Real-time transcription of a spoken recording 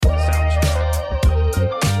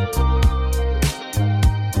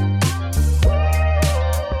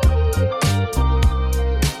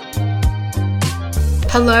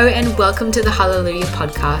Hello and welcome to the Hallelujah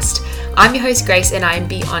podcast. I'm your host Grace and I am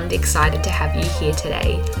beyond excited to have you here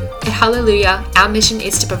today. At Hallelujah, our mission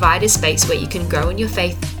is to provide a space where you can grow in your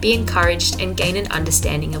faith, be encouraged and gain an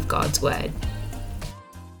understanding of God's word.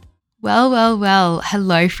 Well.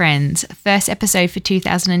 Hello friends. First episode for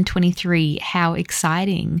 2023. How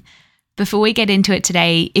exciting. Before we get into it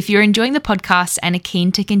today, if you're enjoying the podcast and are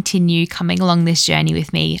keen to continue coming along this journey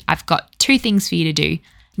with me, I've got two things for you to do.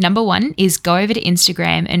 Number one is go over to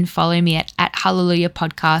Instagram and follow me at Hallelujah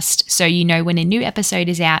Podcast so you know when a new episode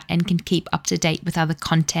is out and can keep up to date with other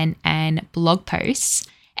content and blog posts.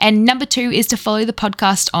 And number two is to follow the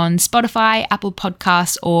podcast on Spotify, Apple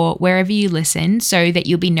Podcasts, or wherever you listen so that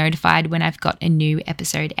you'll be notified when I've got a new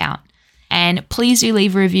episode out. And please do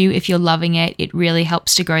leave a review if you're loving it. It really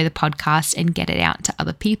helps to grow the podcast and get it out to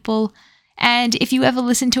other people. And if you ever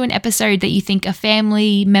listen to an episode that you think a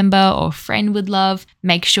family member or friend would love,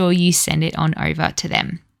 make sure you send it on over to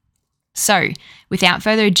them. So, without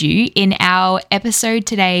further ado, in our episode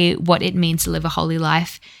today, What It Means to Live a Holy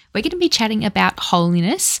Life, we're going to be chatting about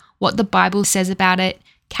holiness, what the Bible says about it,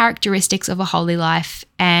 characteristics of a holy life,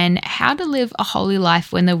 and how to live a holy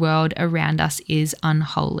life when the world around us is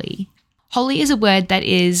unholy. Holy is a word that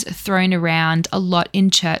is thrown around a lot in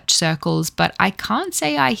church circles, but I can't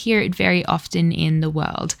say I hear it very often in the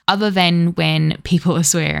world, other than when people are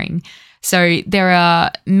swearing. So there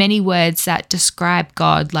are many words that describe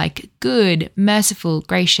God like good, merciful,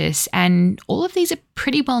 gracious, and all of these are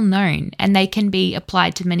pretty well known and they can be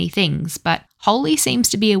applied to many things, but holy seems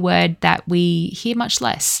to be a word that we hear much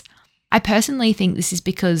less. I personally think this is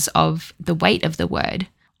because of the weight of the word.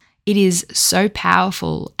 It is so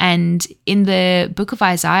powerful, and in the book of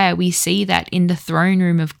Isaiah, we see that in the throne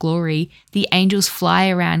room of glory, the angels fly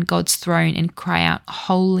around God's throne and cry out,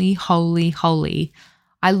 "Holy, holy, holy."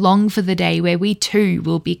 I long for the day where we too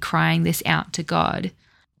will be crying this out to God.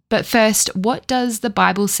 But first, what does the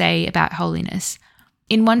Bible say about holiness?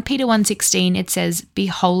 In 1 Peter 1:16, it says, "Be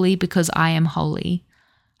holy because I am holy."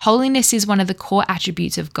 Holiness is one of the core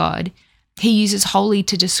attributes of God. He uses holy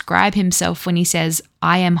to describe himself when he says,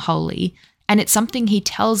 "I am holy," and it's something he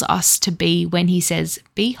tells us to be when he says,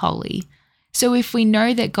 "Be holy." So if we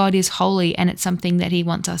know that God is holy and it's something that he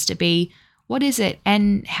wants us to be, what is it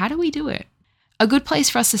and how do we do it? A good place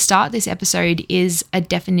for us to start this episode is a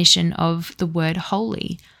definition of the word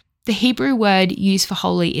holy. The Hebrew word used for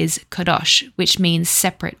holy is kadosh, which means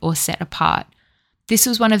separate or set apart. This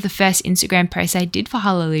was one of the first Instagram posts I did for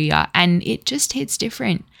Hallelujah, and it just hits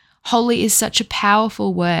different. Holy is such a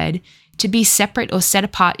powerful word. To be separate or set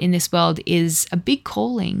apart in this world is a big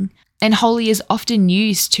calling. And holy is often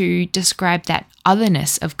used to describe that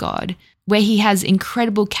otherness of God, where he has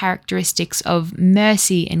incredible characteristics of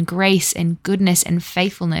mercy and grace and goodness and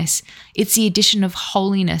faithfulness. It's the addition of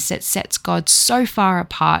holiness that sets God so far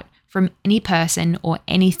apart from any person or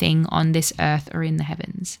anything on this earth or in the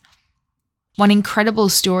heavens. One incredible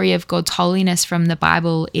story of God's holiness from the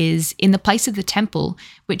Bible is in the place of the temple,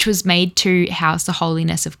 which was made to house the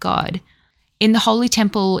holiness of God. In the Holy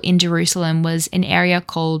Temple in Jerusalem was an area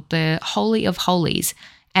called the Holy of Holies,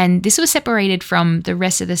 and this was separated from the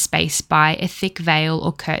rest of the space by a thick veil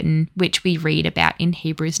or curtain, which we read about in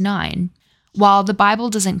Hebrews 9. While the Bible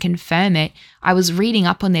doesn't confirm it, I was reading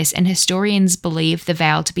up on this and historians believe the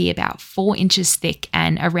veil to be about 4 inches thick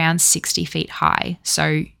and around 60 feet high.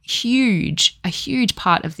 So huge, a huge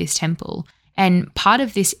part of this temple. And part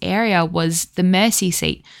of this area was the mercy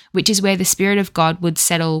seat, which is where the Spirit of God would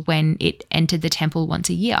settle when it entered the temple once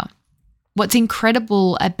a year. What's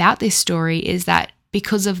incredible about this story is that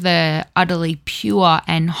because of the utterly pure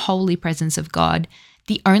and holy presence of God,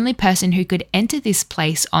 the only person who could enter this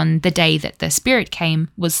place on the day that the Spirit came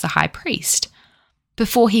was the high priest.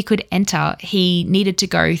 Before he could enter, he needed to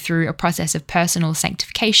go through a process of personal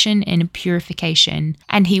sanctification and purification,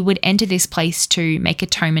 and he would enter this place to make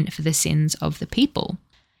atonement for the sins of the people.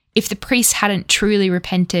 If the priest hadn't truly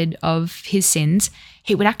repented of his sins,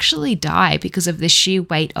 he would actually die because of the sheer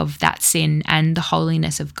weight of that sin and the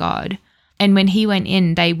holiness of God. And when he went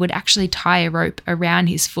in, they would actually tie a rope around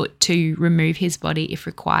his foot to remove his body if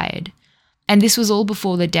required. And this was all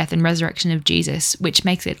before the death and resurrection of Jesus, which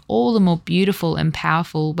makes it all the more beautiful and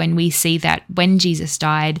powerful when we see that when Jesus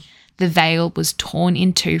died, the veil was torn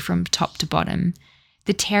in two from top to bottom.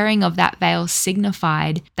 The tearing of that veil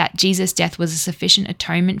signified that Jesus' death was a sufficient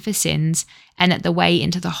atonement for sins and that the way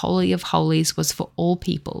into the Holy of Holies was for all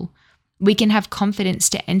people. We can have confidence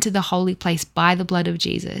to enter the holy place by the blood of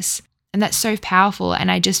Jesus. And that's so powerful.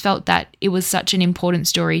 And I just felt that it was such an important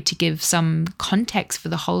story to give some context for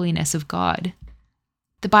the holiness of God.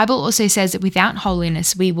 The Bible also says that without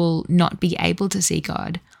holiness, we will not be able to see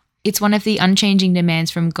God. It's one of the unchanging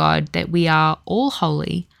demands from God that we are all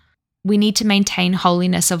holy. We need to maintain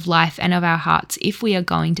holiness of life and of our hearts if we are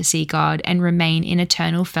going to see God and remain in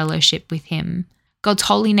eternal fellowship with Him. God's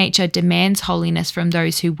holy nature demands holiness from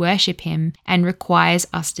those who worship Him and requires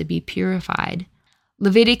us to be purified.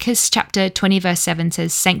 Leviticus chapter 20 verse 7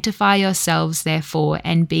 says, "Sanctify yourselves therefore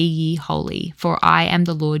and be ye holy, for I am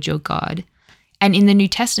the Lord your God." And in the New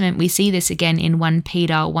Testament, we see this again in 1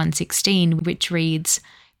 Peter 1:16, which reads,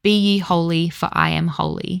 "Be ye holy, for I am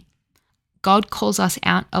holy." God calls us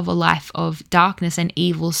out of a life of darkness and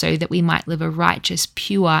evil so that we might live a righteous,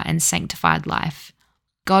 pure, and sanctified life.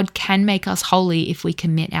 God can make us holy if we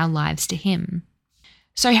commit our lives to Him.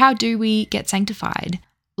 So how do we get sanctified?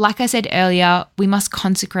 Like I said earlier, we must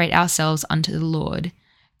consecrate ourselves unto the Lord.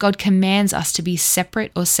 God commands us to be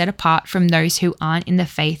separate or set apart from those who aren't in the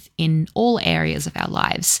faith in all areas of our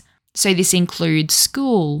lives. So this includes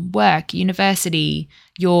school, work, university,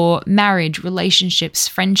 your marriage, relationships,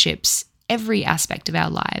 friendships, every aspect of our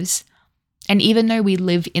lives. And even though we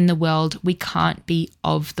live in the world, we can't be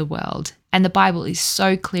of the world. And the Bible is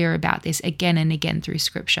so clear about this again and again through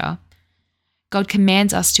Scripture. God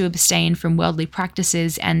commands us to abstain from worldly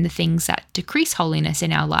practices and the things that decrease holiness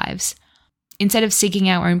in our lives. Instead of seeking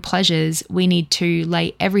our own pleasures, we need to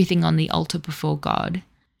lay everything on the altar before God.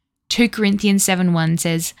 2 Corinthians 7:1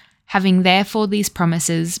 says, "Having therefore these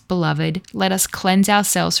promises, beloved, let us cleanse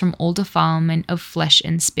ourselves from all defilement of flesh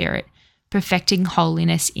and spirit, perfecting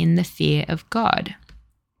holiness in the fear of God."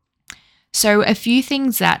 So a few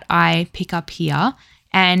things that I pick up here,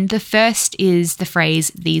 and the first is the phrase,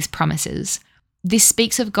 "these promises." This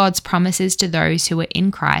speaks of God's promises to those who are in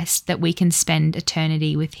Christ that we can spend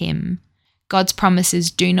eternity with Him. God's promises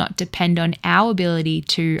do not depend on our ability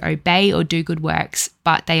to obey or do good works,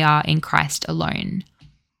 but they are in Christ alone.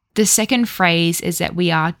 The second phrase is that we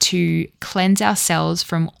are to cleanse ourselves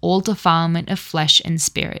from all defilement of flesh and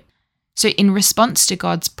spirit. So in response to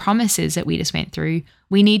God's promises that we just went through,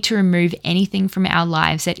 we need to remove anything from our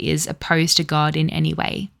lives that is opposed to God in any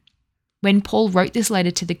way. When Paul wrote this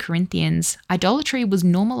letter to the Corinthians, idolatry was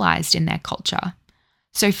normalized in their culture.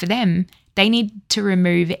 So for them, they need to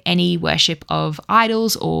remove any worship of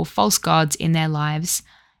idols or false gods in their lives.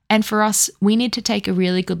 And for us, we need to take a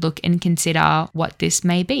really good look and consider what this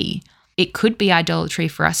may be. It could be idolatry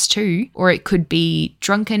for us too, or it could be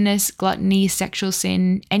drunkenness, gluttony, sexual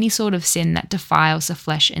sin, any sort of sin that defiles the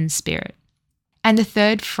flesh and spirit. And the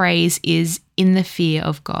third phrase is "in the fear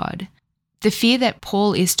of God." The fear that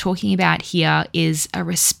Paul is talking about here is a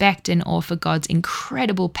respect and awe for God's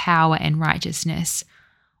incredible power and righteousness.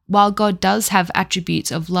 While God does have attributes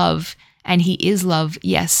of love, and He is love,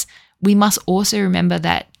 yes, we must also remember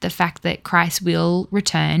that the fact that Christ will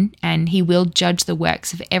return and He will judge the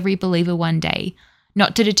works of every believer one day,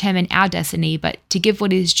 not to determine our destiny, but to give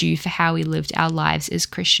what is due for how we lived our lives as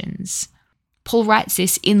Christians. Paul writes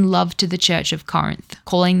this in love to the church of Corinth,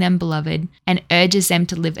 calling them beloved, and urges them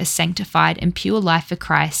to live a sanctified and pure life for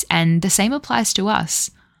Christ, and the same applies to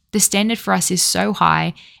us. The standard for us is so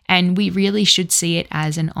high, and we really should see it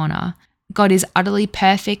as an honor. God is utterly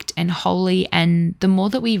perfect and holy, and the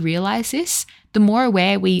more that we realize this, the more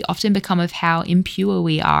aware we often become of how impure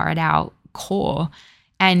we are at our core.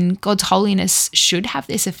 And God's holiness should have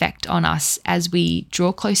this effect on us as we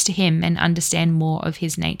draw close to Him and understand more of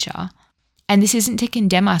His nature. And this isn't to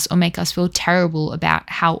condemn us or make us feel terrible about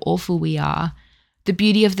how awful we are. The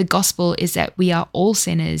beauty of the gospel is that we are all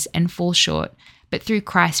sinners and fall short, but through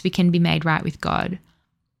Christ we can be made right with God.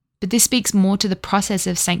 But this speaks more to the process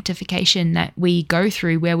of sanctification that we go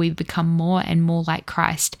through, where we become more and more like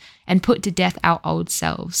Christ and put to death our old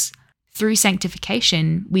selves. Through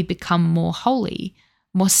sanctification, we become more holy,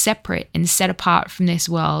 more separate and set apart from this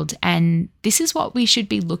world, and this is what we should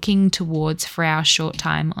be looking towards for our short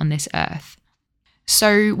time on this earth.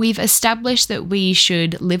 So we've established that we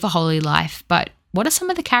should live a holy life, but what are some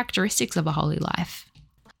of the characteristics of a holy life?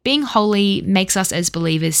 Being holy makes us as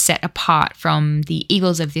believers set apart from the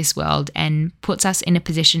evils of this world and puts us in a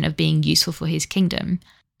position of being useful for His kingdom.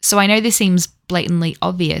 So I know this seems blatantly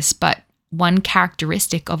obvious, but one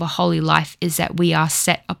characteristic of a holy life is that we are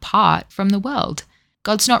set apart from the world.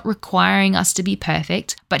 God's not requiring us to be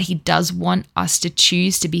perfect, but He does want us to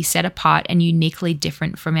choose to be set apart and uniquely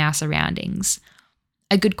different from our surroundings.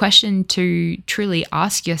 A good question to truly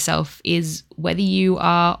ask yourself is whether you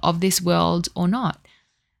are of this world or not.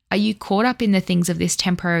 Are you caught up in the things of this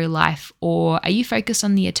temporary life, or are you focused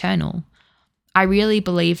on the eternal? I really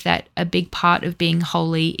believe that a big part of being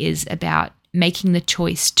holy is about making the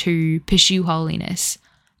choice to pursue holiness.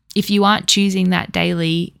 If you aren't choosing that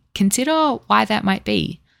daily, consider why that might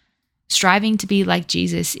be. Striving to be like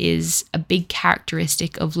Jesus is a big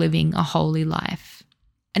characteristic of living a holy life.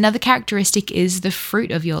 Another characteristic is the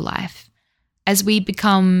fruit of your life. As we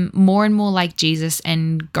become more and more like Jesus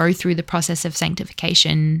and go through the process of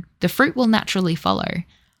sanctification, the fruit will naturally follow.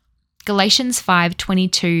 Galatians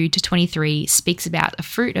 5:22-23 speaks about the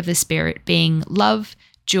fruit of the Spirit being love,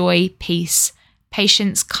 joy, peace,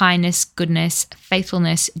 patience, kindness, goodness,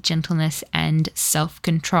 faithfulness, gentleness, and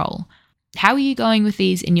self-control. How are you going with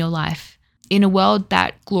these in your life? In a world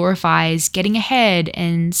that glorifies getting ahead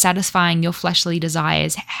and satisfying your fleshly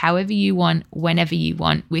desires however you want, whenever you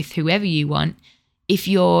want, with whoever you want, if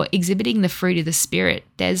you're exhibiting the fruit of the Spirit,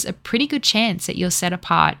 there's a pretty good chance that you're set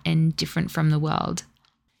apart and different from the world.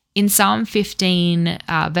 In Psalm 15,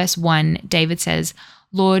 verse 1, David says,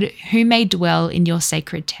 "Lord, who may dwell in your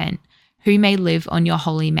sacred tent? Who may live on your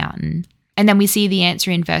holy mountain?" And then we see the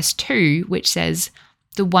answer in verse 2, which says,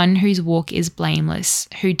 "The one whose walk is blameless,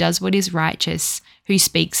 who does what is righteous, who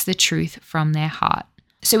speaks the truth from their heart."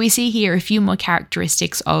 So we see here a few more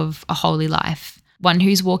characteristics of a holy life. One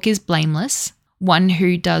whose walk is blameless, one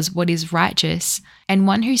who does what is righteous, and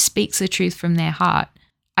one who speaks the truth from their heart.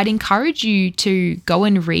 I'd encourage you to go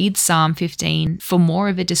and read Psalm 15 for more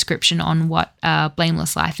of a description on what a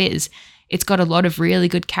blameless life is. It's got a lot of really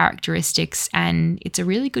good characteristics and it's a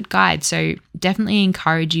really good guide, so definitely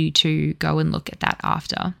encourage you to go and look at that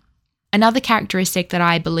after. Another characteristic that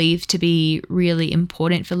I believe to be really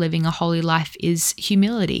important for living a holy life is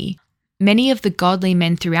humility. Many of the godly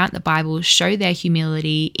men throughout the Bible show their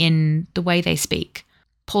humility in the way they speak.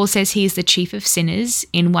 Paul says he is the chief of sinners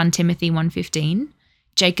in 1 Timothy 1:15.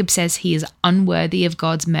 Jacob says he is unworthy of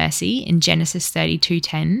God's mercy in Genesis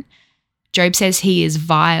 32:10. Job says he is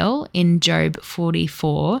vile in Job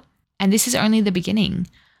 44, and this is only the beginning.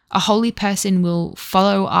 A holy person will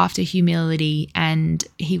follow after humility and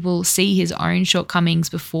he will see his own shortcomings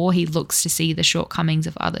before he looks to see the shortcomings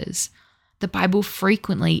of others. The Bible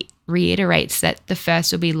frequently reiterates that the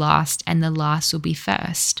first will be last and the last will be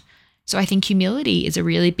first. So I think humility is a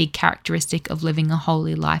really big characteristic of living a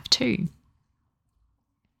holy life too.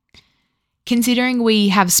 Considering we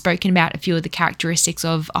have spoken about a few of the characteristics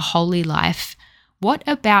of a holy life, what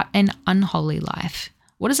about an unholy life?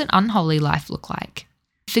 What does an unholy life look like?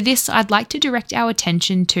 For this, I'd like to direct our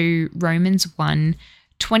attention to Romans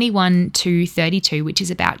 1:21-32, which is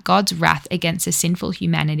about God's wrath against a sinful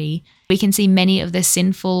humanity. We can see many of the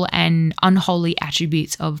sinful and unholy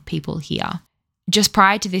attributes of people here. Just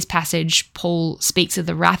prior to this passage, Paul speaks of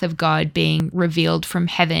the wrath of God being revealed from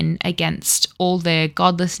heaven against all the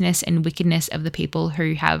godlessness and wickedness of the people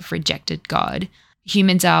who have rejected God.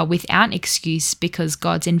 Humans are without excuse because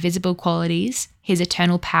God's invisible qualities, his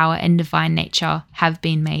eternal power and divine nature have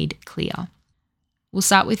been made clear. We'll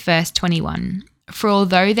start with verse 21. "For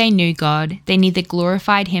although they knew God, they neither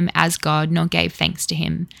glorified him as God nor gave thanks to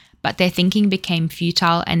him, but their thinking became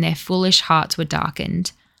futile and their foolish hearts were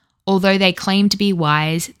darkened. Although they claimed to be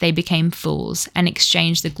wise, they became fools and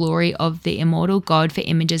exchanged the glory of the immortal God for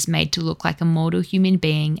images made to look like a mortal human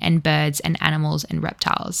being and birds and animals and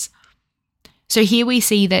reptiles." So here we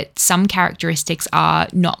see that some characteristics are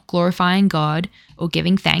not glorifying God or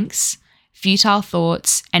giving thanks, futile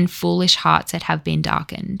thoughts, and foolish hearts that have been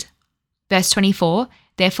darkened. Verse 24,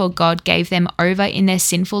 "Therefore God gave them over in their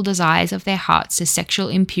sinful desires of their hearts to sexual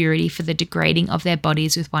impurity for the degrading of their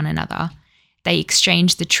bodies with one another. They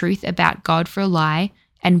exchanged the truth about God for a lie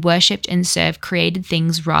and worshipped and served created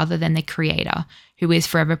things rather than the Creator, who is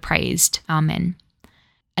forever praised. Amen."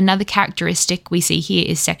 Another characteristic we see here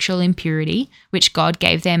is sexual impurity, which God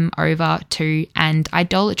gave them over to, and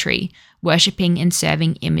idolatry, worshipping and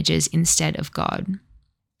serving images instead of God.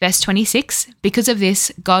 Verse 26, "Because of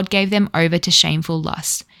this, God gave them over to shameful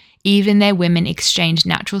lust. Even their women exchanged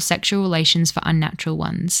natural sexual relations for unnatural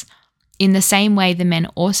ones. In the same way, the men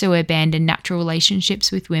also abandoned natural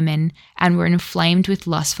relationships with women and were inflamed with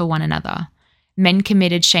lust for one another. Men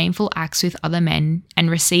committed shameful acts with other men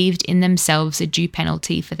and received in themselves a due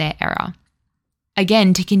penalty for their error."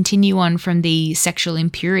 Again, to continue on from the sexual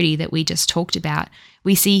impurity that we just talked about,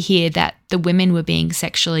 we see here that the women were being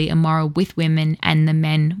sexually immoral with women and the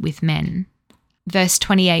men with men. Verse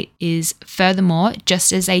 28 is, "Furthermore,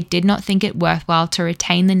 just as they did not think it worthwhile to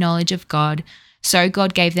retain the knowledge of God, so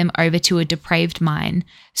God gave them over to a depraved mind,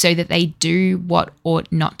 so that they do what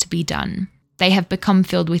ought not to be done. They have become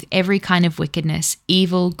filled with every kind of wickedness,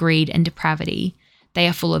 evil, greed, and depravity. They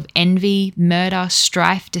are full of envy, murder,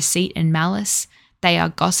 strife, deceit, and malice. They are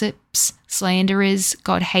gossips, slanderers,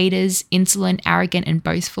 God-haters, insolent, arrogant, and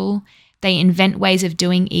boastful. They invent ways of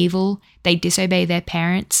doing evil. They disobey their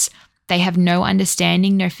parents. They have no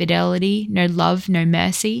understanding, no fidelity, no love, no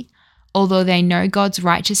mercy. Although they know God's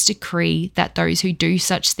righteous decree that those who do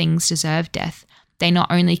such things deserve death, they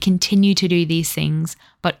not only continue to do these things,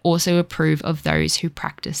 but also approve of those who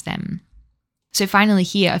practice them. So finally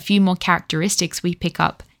here, a few more characteristics we pick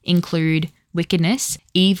up include wickedness,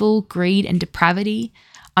 evil, greed, and depravity.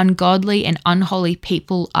 Ungodly and unholy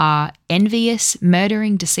people are envious,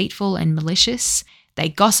 murdering, deceitful, and malicious. They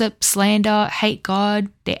gossip, slander, hate God,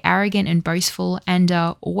 they're arrogant and boastful, and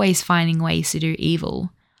are always finding ways to do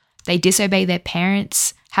evil. They disobey their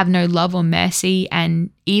parents, have no love or mercy,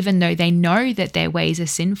 and even though they know that their ways are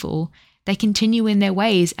sinful, they continue in their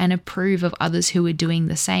ways and approve of others who are doing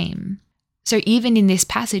the same. So even in this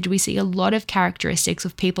passage, we see a lot of characteristics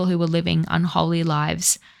of people who are living unholy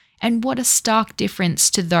lives, and what a stark difference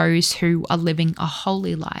to those who are living a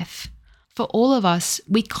holy life. For all of us,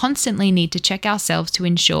 we constantly need to check ourselves to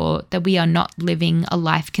ensure that we are not living a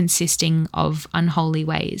life consisting of unholy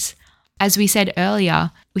ways. As we said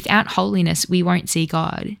earlier, without holiness, we won't see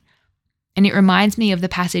God. And it reminds me of the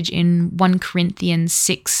passage in 1 Corinthians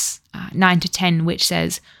 6, 9-10, which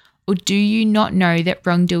says, "Or do you not know that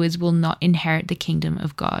wrongdoers will not inherit the kingdom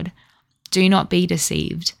of God? Do not be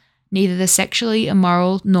deceived. Neither the sexually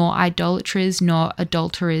immoral, nor idolaters, nor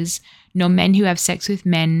adulterers, nor men who have sex with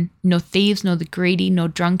men, nor thieves, nor the greedy, nor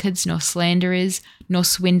drunkards, nor slanderers, nor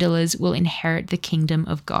swindlers will inherit the kingdom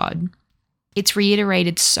of God." It's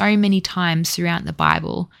reiterated so many times throughout the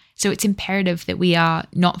Bible, so it's imperative that we are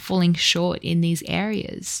not falling short in these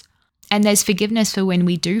areas. And there's forgiveness for when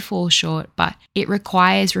we do fall short, but it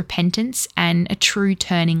requires repentance and a true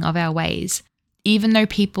turning of our ways. Even though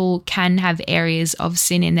people can have areas of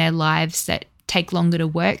sin in their lives that take longer to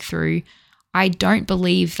work through, I don't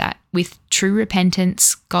believe that with true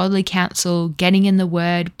repentance, godly counsel, getting in the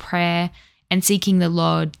word, prayer, and seeking the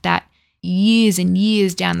Lord, that years and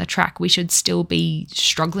years down the track, we should still be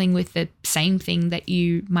struggling with the same thing that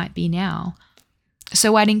you might be now.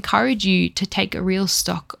 So I'd encourage you to take a real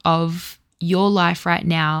stock of your life right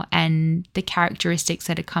now and the characteristics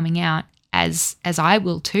that are coming out, as I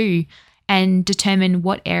will too, and determine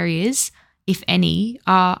what areas, if any,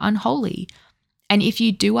 are unholy. And if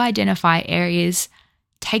you do identify areas,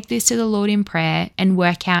 take this to the Lord in prayer and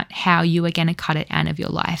work out how you are going to cut it out of your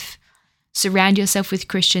life. Surround yourself with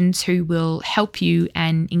Christians who will help you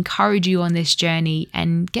and encourage you on this journey,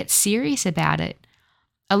 and get serious about it.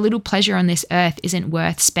 A little pleasure on this earth isn't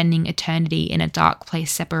worth spending eternity in a dark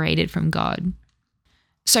place separated from God.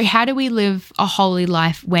 So how do we live a holy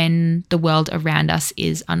life when the world around us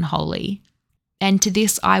is unholy? And to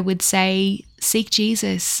this I would say, seek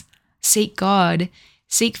Jesus, seek God,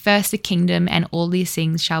 seek first the kingdom, and all these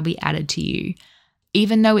things shall be added to you.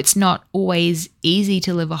 Even though it's not always easy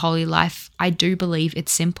to live a holy life, I do believe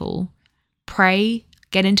it's simple. Pray,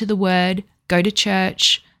 get into the word, go to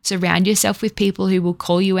church, surround yourself with people who will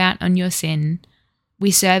call you out on your sin. We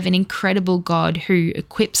serve an incredible God who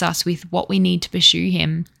equips us with what we need to pursue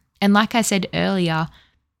him. And like I said earlier,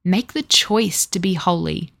 make the choice to be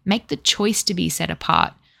holy. Make the choice to be set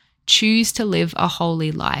apart. Choose to live a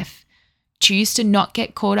holy life. Choose to not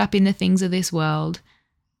get caught up in the things of this world.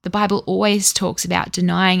 The Bible always talks about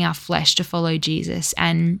denying our flesh to follow Jesus,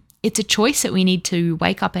 and it's a choice that we need to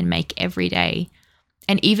wake up and make every day.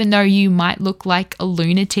 And even though you might look like a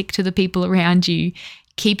lunatic to the people around you,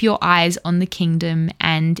 keep your eyes on the kingdom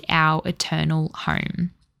and our eternal home.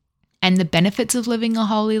 And the benefits of living a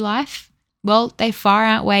holy life? Well, they far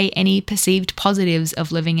outweigh any perceived positives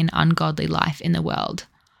of living an ungodly life in the world.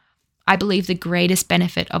 I believe the greatest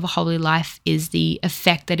benefit of a holy life is the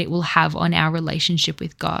effect that it will have on our relationship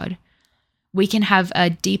with God. We can have a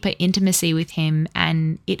deeper intimacy with him,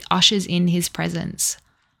 and it ushers in his presence.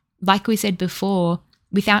 Like we said before,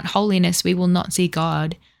 without holiness, we will not see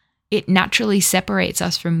God. It naturally separates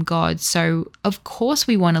us from God, so of course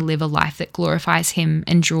we want to live a life that glorifies him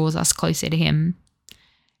and draws us closer to him.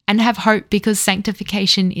 And have hope, because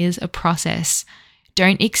sanctification is a process.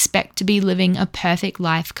 Don't expect to be living a perfect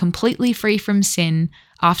life completely free from sin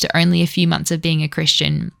after only a few months of being a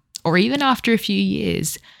Christian, or even after a few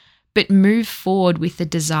years, but move forward with the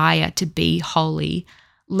desire to be holy.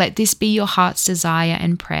 Let this be your heart's desire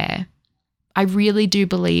and prayer. I really do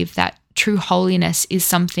believe that true holiness is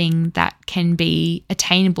something that can be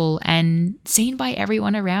attainable and seen by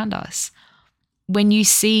everyone around us. When you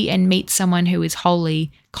see and meet someone who is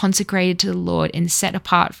holy, consecrated to the Lord, and set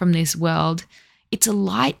apart from this world, it's a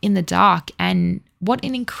light in the dark, and what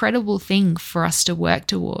an incredible thing for us to work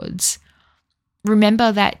towards.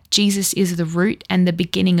 Remember that Jesus is the root and the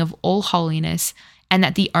beginning of all holiness, and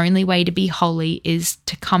that the only way to be holy is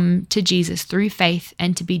to come to Jesus through faith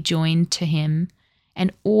and to be joined to him,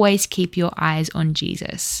 and always keep your eyes on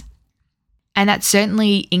Jesus. And that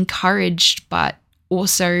certainly encouraged, but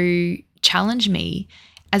also challenged me.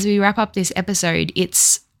 As we wrap up this episode,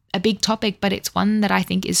 it's a big topic, but it's one that I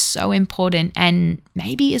think is so important and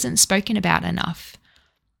maybe isn't spoken about enough.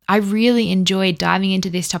 I really enjoyed diving into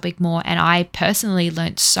this topic more, and I personally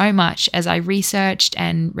learnt so much as I researched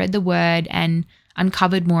and read the word and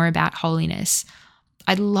uncovered more about holiness.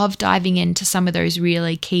 I love diving into some of those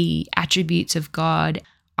really key attributes of God.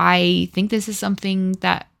 I think this is something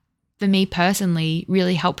that, for me personally,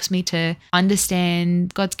 really helps me to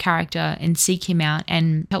understand God's character and seek Him out,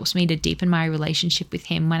 and helps me to deepen my relationship with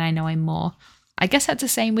Him when I know Him more. I guess that's the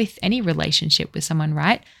same with any relationship with someone,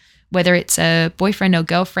 right? Whether it's a boyfriend or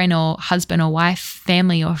girlfriend or husband or wife,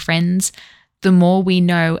 family or friends, the more we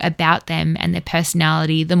know about them and their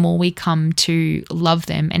personality, the more we come to love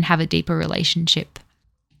them and have a deeper relationship.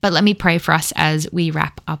 But let me pray for us as we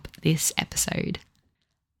wrap up this episode.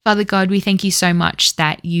 Father God, we thank you so much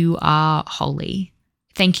that you are holy.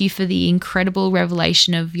 Thank you for the incredible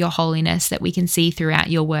revelation of your holiness that we can see throughout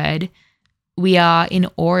your word. We are in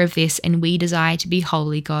awe of this, and we desire to be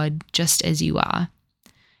holy, God, just as you are.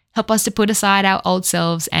 Help us to put aside our old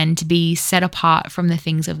selves and to be set apart from the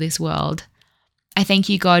things of this world. I thank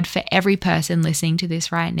you, God, for every person listening to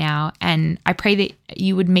this right now, and I pray that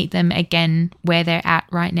you would meet them again where they're at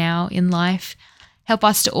right now in life. Help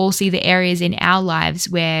us to all see the areas in our lives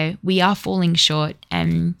where we are falling short,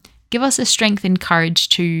 and give us the strength and courage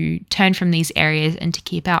to turn from these areas and to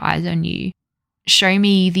keep our eyes on you. Show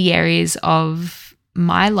me the areas of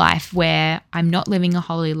my life where I'm not living a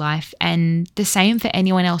holy life, and the same for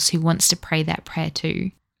anyone else who wants to pray that prayer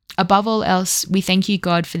too. Above all else, we thank you,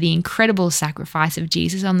 God, for the incredible sacrifice of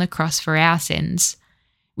Jesus on the cross for our sins.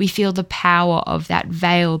 We feel the power of that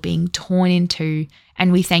veil being torn in two,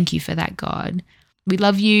 and we thank you for that, God. We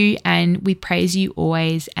love you and we praise you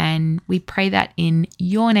always, and we pray that in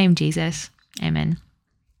your name, Jesus. Amen.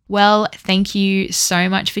 Well, thank you so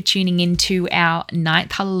much for tuning into our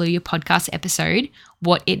 9th Hallelujah podcast episode,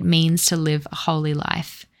 What It Means to Live a Holy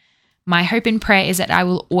Life. My hope and prayer is that I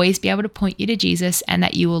will always be able to point you to Jesus, and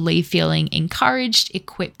that you will leave feeling encouraged,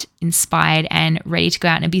 equipped, inspired, and ready to go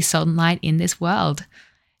out and be salt and light in this world.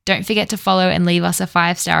 Don't forget to follow and leave us a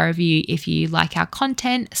 5-star review if you like our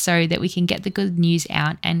content, so that we can get the good news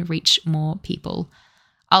out and reach more people.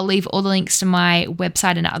 I'll leave all the links to my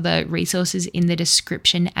website and other resources in the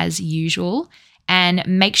description as usual. And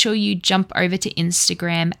make sure you jump over to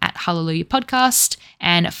Instagram at Hallelujah Podcast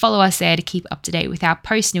and follow us there to keep up to date with our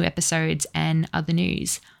post new episodes and other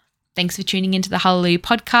news. Thanks for tuning into the Hallelujah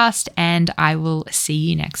Podcast, and I will see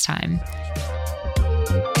you next time.